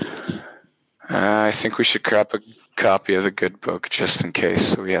 I think we should grab a copy of the good book just in case,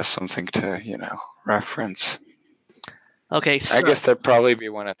 so we have something to, reference. Okay, so, I guess there'd probably be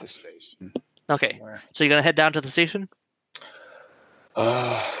one at the station. Okay. Somewhere. So you're gonna head down to the station?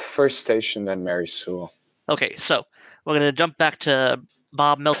 First station, then Mary Sewell. Okay, so we're gonna jump back to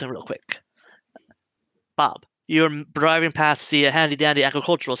Bob Melton real quick. Bob, you're driving past the handy dandy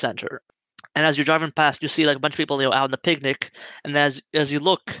agricultural center, and as you're driving past, you see like a bunch of people out on the picnic, and as you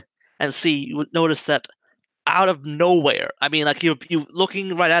look and see, you would notice that out of nowhere, I mean, like you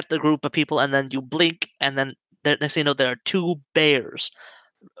looking right at the group of people, and then you blink, and then next thing you know, there are two bears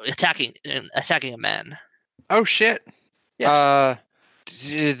attacking a man. Oh shit! Yes.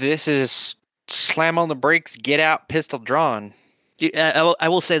 This is slam on the brakes, get out, pistol drawn. I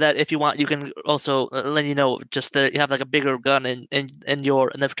will say that if you want, you can also let you know just that you have like a bigger gun in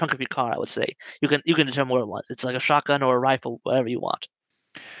the trunk of your car. I would say you can determine what it was. It's like a shotgun or a rifle, whatever you want.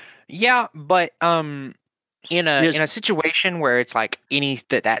 Yeah, but in a situation where it's like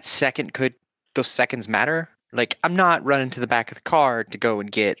that second those seconds matter. Like I'm not running to the back of the car to go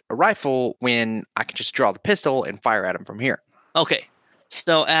and get a rifle when I can just draw the pistol and fire at him from here. Okay.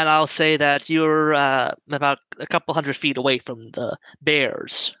 So, and I'll say that you're about a couple 100 feet away from the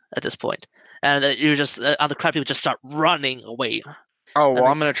bears at this point, and you're just on the crowd. People just start running away. Oh well,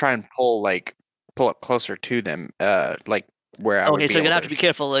 I'm gonna try and pull up closer to them, like where I would be. Okay, so you're gonna have to be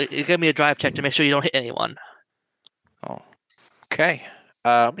careful. Give me a drive check to make sure you don't hit anyone. Oh, okay.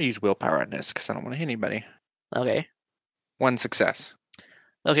 I'm gonna use willpower on this because I don't want to hit anybody. Okay. 1 success.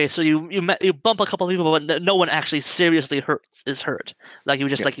 Okay, so you bump a couple of people, but no one actually seriously is hurt. Like you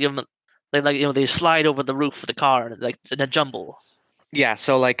just like give them, they slide over the roof of the car and like in a jumble. Yeah,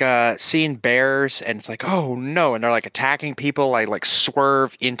 so like seeing bears and it's like, oh no, and they're like attacking people. I like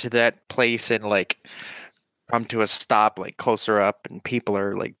swerve into that place and like come to a stop like closer up, and people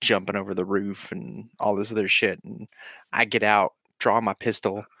are like jumping over the roof and all this other shit. And I get out, draw my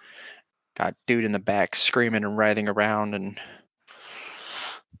pistol, got dude in the back screaming and writhing around, and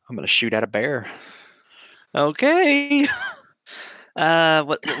I'm gonna shoot at a bear. Okay.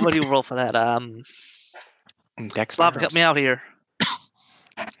 What do you roll for that? Dex Slav, firearms. help me out here.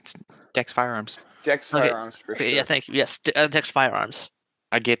 It's Dex firearms. Dex Okay. firearms for Okay, sure. yeah, thank you. Yes, Dex firearms.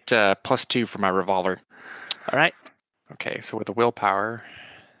 I get +2 for my revolver. All right. Okay, so with the willpower,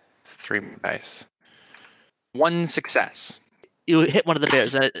 it's 3 dice. 1 success. You hit one of the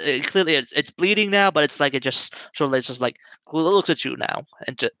bears, and clearly it's bleeding now, but it's like it just sort of it's just like looks at you now,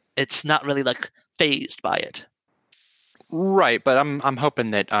 and it's not really like phased by it. Right, but I'm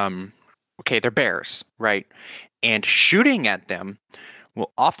hoping that okay, they're bears, right? And shooting at them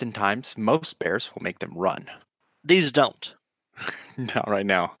will oftentimes, most bears will make them run. These don't. Not right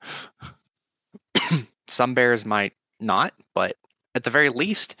now. Some bears might not, but at the very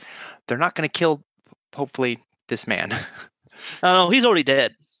least, they're not going to kill, hopefully, this man. Oh no, he's already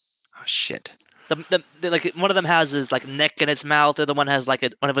dead. Oh shit. The like one of them has his like neck in its mouth. The other one has like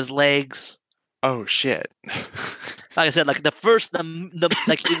one of his legs. Oh shit. Like I said, like the first the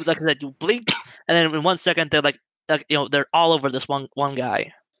like you like I said, you blink, and then in 1 second they're like they're all over this one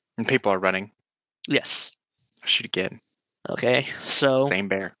guy. And people are running. Yes. Shoot again. Okay. So. Same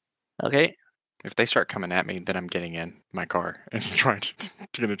bear. Okay. If they start coming at me, then I'm getting in my car and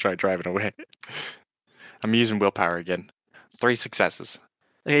gonna try driving away. I'm using willpower again. 3 successes.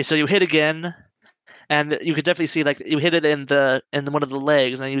 Okay. So you hit again, and you could definitely see like you hit it in one of the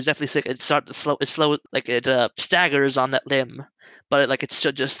legs, and you definitely see it start to slow. It slow like it staggers on that limb, but it's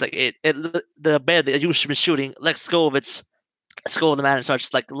still just like the bear that you should be shooting lets go of the man and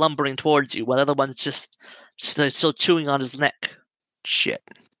starts like lumbering towards you, while the other one's just still chewing on his neck. Shit.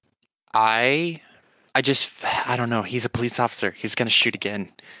 I don't know. He's a police officer. He's gonna shoot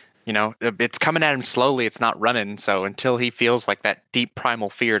again. You know, it's coming at him slowly. It's not running. So until he feels like that deep primal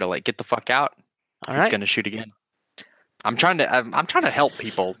fear to like get the fuck out, he's gonna shoot again. I'm trying to help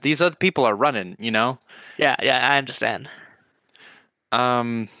people. These other people are running. You know. Yeah, I understand.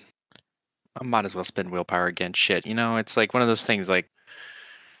 I might as well spend willpower again. Shit. You know, it's like one of those things. Like,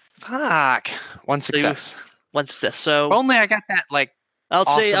 fuck. 1 success. 1 success. So If only I got that like. I'll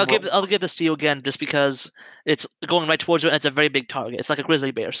say awesome I'll give this to you again just because it's going right towards you and it's a very big target. It's like a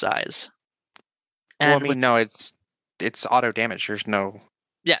grizzly bear size. Well, I And mean, no, it's auto damage. There's no.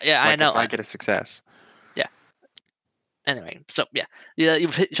 Yeah, I know. If I get a success. Yeah. Anyway, so yeah,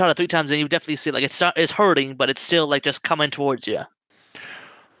 you've shot it 3 times and you definitely see like it's hurting, but it's still like just coming towards you.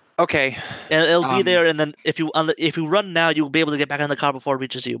 Okay. And it'll be there, and then if you run now, you'll be able to get back in the car before it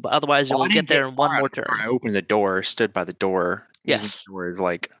reaches you. But otherwise, you will get there in one more turn. I opened the door, stood by the door. Yes. The door is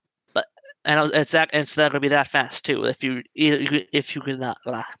like. And it's not gonna be that fast too. If you could not,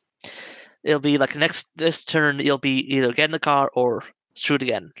 it'll be like this turn. You'll be either get in the car or shoot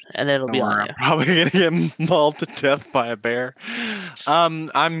again, and then it'll be on you. I'm probably gonna get mauled to death by a bear.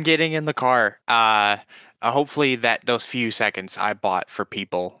 I'm getting in the car. Hopefully those few seconds I bought for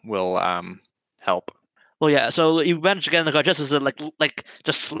people will help. Well, yeah. So you manage to get in the car just as it like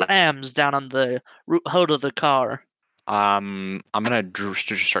just slams down on the hood of the car. I'm gonna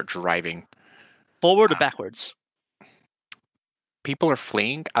just start driving. Forward or backwards? People are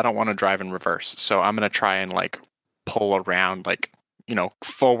fleeing. I don't want to drive in reverse, so I'm gonna try and like pull around, like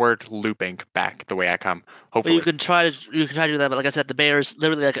forward, looping back the way I come. Hopefully, Well, you can try to do that, but like I said, the bear is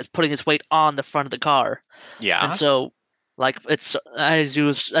literally like it's putting its weight on the front of the car. Yeah. And so, like it's as you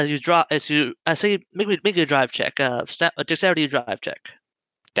I say make a drive check. Dexterity drive check.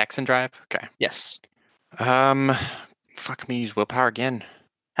 Dex and drive. Okay. Yes. Fuck me. Use willpower again.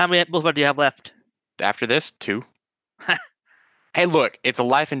 How many willpower do you have left? After this, 2. Hey, look, it's a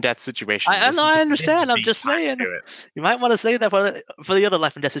life and death situation. I understand. I'm just saying. You might want to say that for the other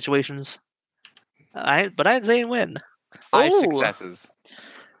life and death situations. But I ain't saying when. 5 successes.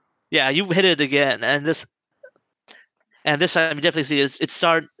 Yeah, you hit it again, and this time you definitely see it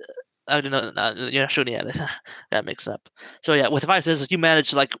start. I don't know. You're not shooting at it. That makes up. So yeah, with 5 successes, you manage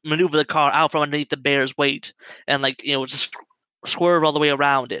to like maneuver the car out from underneath the bear's weight, and like just swerve all the way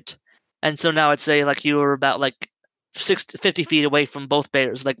around it. And so now I'd say like you were about like 50 feet away from both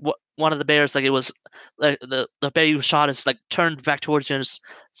bears. Like one of the bears, like it was like the bear you shot is like turned back towards you and is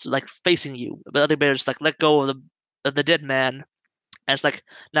like facing you. The other bear just like let go of the dead man, and it's like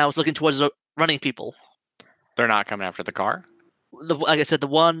now it's looking towards the running people. They're not coming after the car. Like I said, the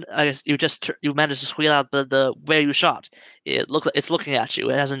one I guess you managed to squeal out the where you shot. It looks like it's looking at you.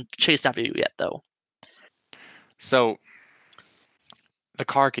 It hasn't chased after you yet though. So the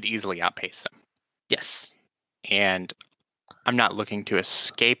car could easily outpace them. Yes. and I'm not looking to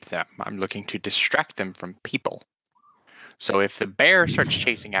escape them. I'm looking to distract them from people. So if the bear starts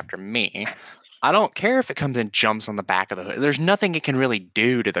chasing after me, I don't care if it comes and jumps on the back of the hood. There's nothing it can really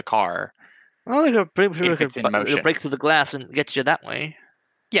do to the car. Well, you're pretty sure If it's in motion. break through the glass and get you that way.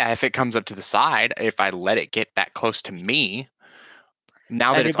 Yeah, if it comes up to the side, if I let it get that close to me,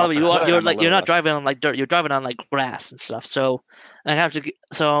 now that And it's off the hood, I'm a you're little not less- driving on like dirt. You're driving on like grass and stuff. So I have to.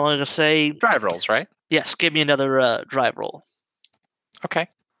 So I'm gonna say drive rolls, right? yes. Give me another drive roll Okay.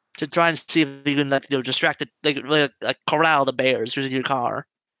 to try and see if you can distract it, like corral the bears using your car.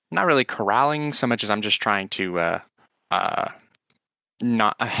 Not really corralling so much as I'm just trying to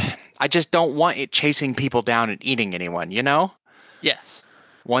not. I just don't want it chasing people down and eating anyone. You know. Yes.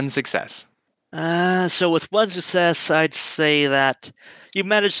 One success. So with one success, I'd say that you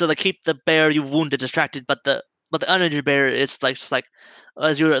managed to keep the bear you've wounded distracted, but the uninjured bear, it's just like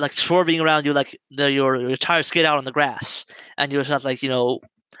as you're swerving around, you your tires skid out on the grass, and you're just like your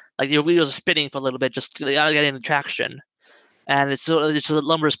wheels are spinning for a little bit, just getting the traction, and it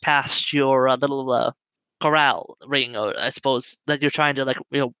lumbers past your little corral ring, I suppose, that you're trying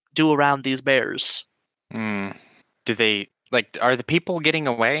to do around these bears. Do they are the people getting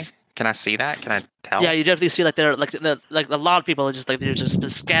away? Can I see that? Can I tell? Yeah, you definitely see they're a lot of people are just they're just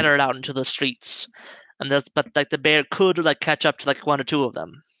scattered out into the streets, and but the bear could catch up to one or two of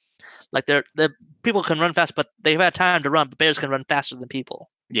them. The people can run fast, but they've had time to run. But bears can run faster than people.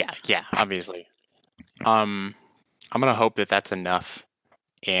 Yeah, obviously. I'm gonna hope that that's enough,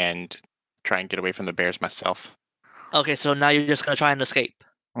 and try and get away from the bears myself. Okay, so now you're just gonna try and escape.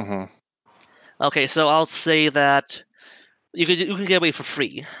 Mm-hmm. Okay, so I'll say that you can get away for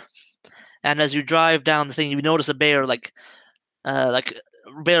free. And as you drive down the thing, you notice a bear run up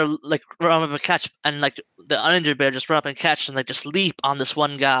and catch, and the uninjured bear just run up and catch and just leap on this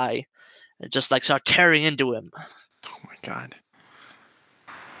one guy, and just start tearing into him. Oh my god!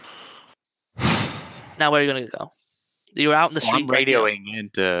 Now where are you gonna go? You're out in the street. I'm radioing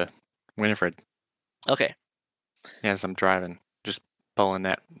into Winifred. Okay. Yes, I'm driving, just pulling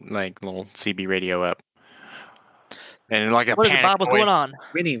that little CB radio up, and What is it, Bob? What's going on?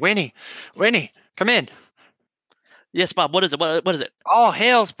 Winnie, come in. Yes, Bob. What is it? What is it? All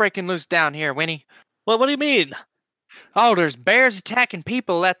hell's breaking loose down here, Winnie. What do you mean? Oh, there's bears attacking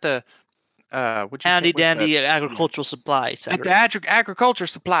people at the Handy dandy agricultural supply center. At the agriculture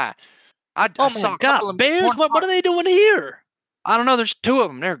supply. I saw my God, bears! What are they doing here? I don't know. There's two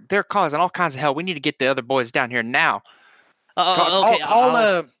of them. They're causing all kinds of hell. We need to get the other boys down here now.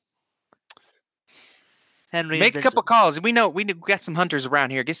 Okay. Henry, make a couple calls. We got some hunters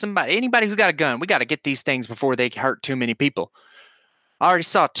around here. Get anybody who's got a gun. We got to get these things before they hurt too many people. I already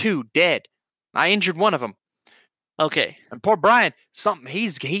saw 2 dead. I injured one of them. Okay. And poor Brian,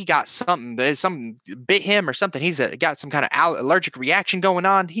 he got something. Something bit him or something. He's got some kind of allergic reaction going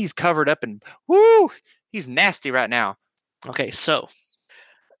on. He's covered up and he's nasty right now. Okay, so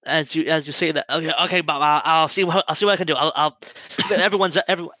as you say that, okay, Bob, I'll see what I can do.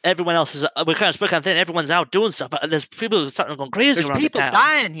 Everyone else is we're kind of split kind of thing. Everyone's out doing stuff. There's people starting going crazy around the town. There's people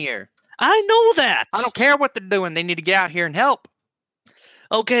dying here. I know that. I don't care what they're doing. They need to get out here and help.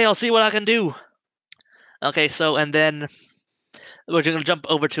 Okay, I'll see what I can do. Okay, so and then we're going to jump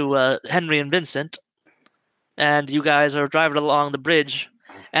over to Henry and Vincent, and you guys are driving along the bridge,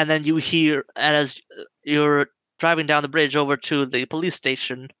 and then you hear, and as you're driving down the bridge over to the police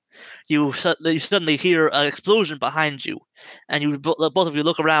station, you suddenly hear an explosion behind you, and both of you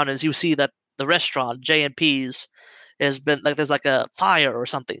look around as you see that the restaurant J&P's has been there's a fire or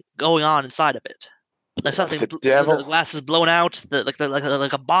something going on inside of it. Like something, the devil. The glass is blown out. Like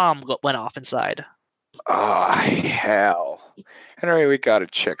a bomb went off inside. Oh, hell. Henry, we gotta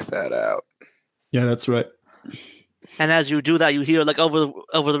check that out. Yeah, that's right. And as you do that, you hear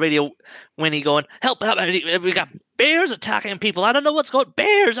over the radio Winnie going, "Help! Help! We got bears attacking people. I don't know what's going.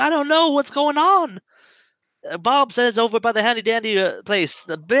 Bears! I don't know what's going on." Bob says over by the handy dandy place,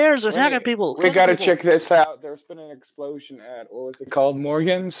 the bears are attacking people. We gotta check this out. There's been an explosion at what was it called?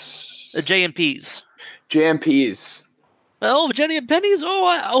 Morgan's. The J&P's. J&P's. Oh, Jenny and Penny's. Oh,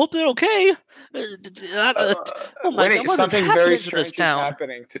 I hope they're okay. Oh my God, something very strange is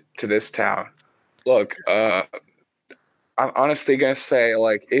happening to this town. Look, I'm honestly gonna say,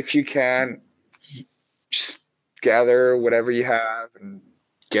 if you can, just gather whatever you have and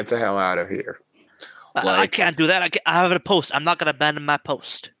get the hell out of here. I can't do that. I have a post. I'm not gonna abandon my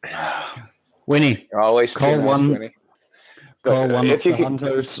post. Winnie, you're always call too nice, one. Winnie. Call one of the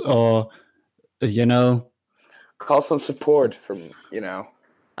hunters, or call some support from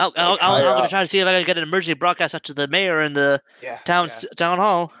I'm gonna try to see if I can get an emergency broadcast out to the mayor and the town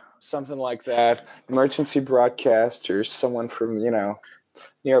hall. something like that. Emergency broadcasters, someone from,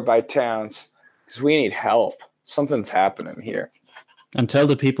 nearby towns. Because we need help. Something's happening here. And tell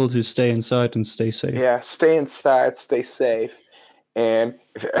the people to stay inside and stay safe. Yeah, stay inside, stay safe. And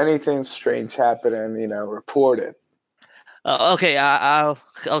if anything strange happening, report it. Okay, I'll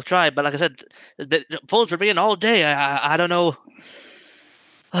try. But like I said, the phones were ringing all day. I don't know.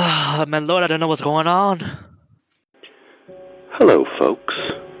 Man, Lord, I don't know what's going on. Hello, folks.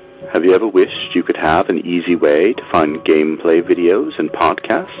 Have you ever wished you could have an easy way to find gameplay videos and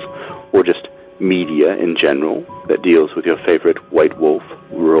podcasts, or just media in general that deals with your favorite White Wolf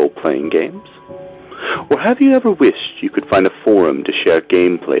role-playing games? Or have you ever wished you could find a forum to share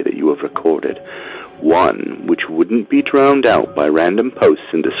gameplay that you have recorded, one which wouldn't be drowned out by random posts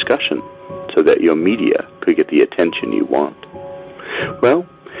and discussion, so that your media could get the attention you want? Well,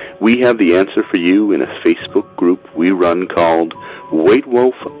 we have the answer for you in a Facebook group we run called White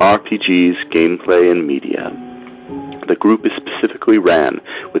Wolf RPGs Gameplay and Media. The group is specifically ran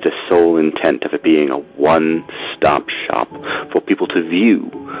with the sole intent of it being a one-stop shop for people to view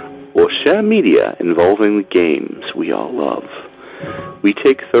or share media involving the games we all love. We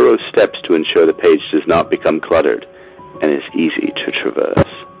take thorough steps to ensure the page does not become cluttered and is easy to traverse.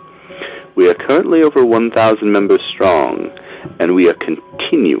 We are currently over 1,000 members strong, and we are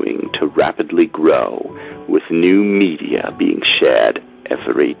continuing to rapidly grow, with new media being shared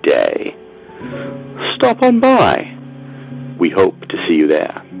every day. Stop on by. We hope to see you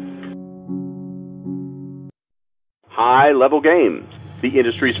there. High Level Games, the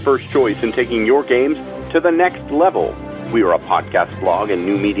industry's first choice in taking your games to the next level. We are a podcast blog and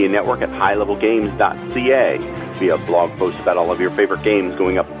new media network at highlevelgames.ca. We have blog posts about all of your favorite games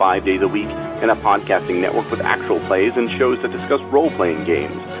going up 5 days a week, and a podcasting network with actual plays and shows that discuss role-playing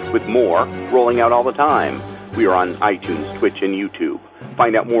games, with more rolling out all the time. We are on iTunes, Twitch, and YouTube.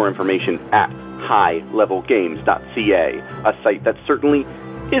 Find out more information at highlevelgames.ca, a site that certainly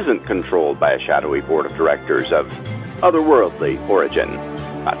isn't controlled by a shadowy board of directors of otherworldly origin.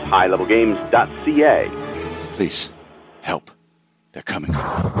 That's highlevelgames.ca. Please, help. They're coming.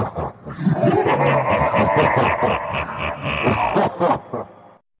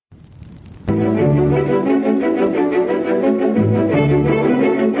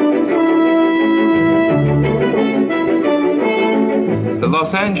 The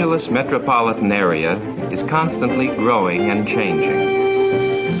Los Angeles metropolitan area is constantly growing and changing.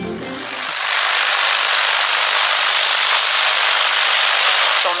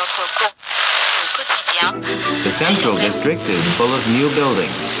 The Central District is full of new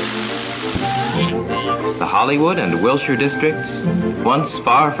buildings. The Hollywood and Wilshire districts, once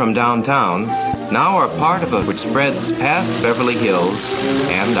far from downtown, now are part of a which spreads past Beverly Hills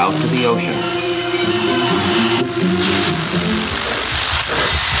and out to the ocean.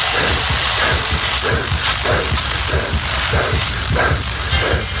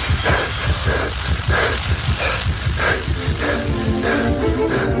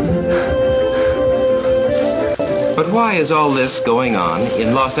 But why is all this going on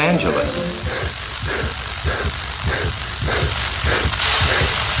in Los Angeles?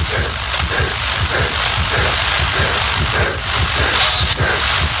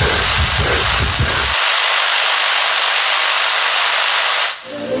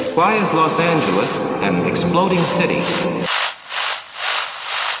 Why is Los Angeles an exploding city?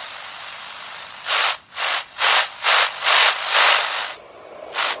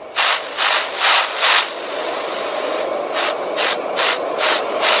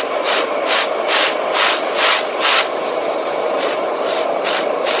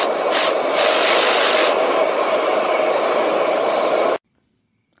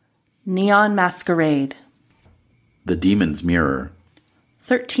 Neon Masquerade. The Demon's Mirror.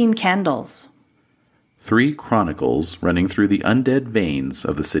 13 Candles. 3 chronicles running through the undead veins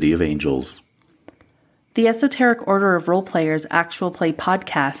of the City of Angels. The Esoteric Order of Roleplayers Actual Play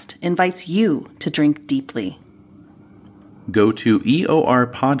podcast invites you to drink deeply. Go to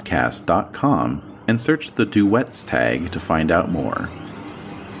eorpodcast.com and search the Duets tag to find out more.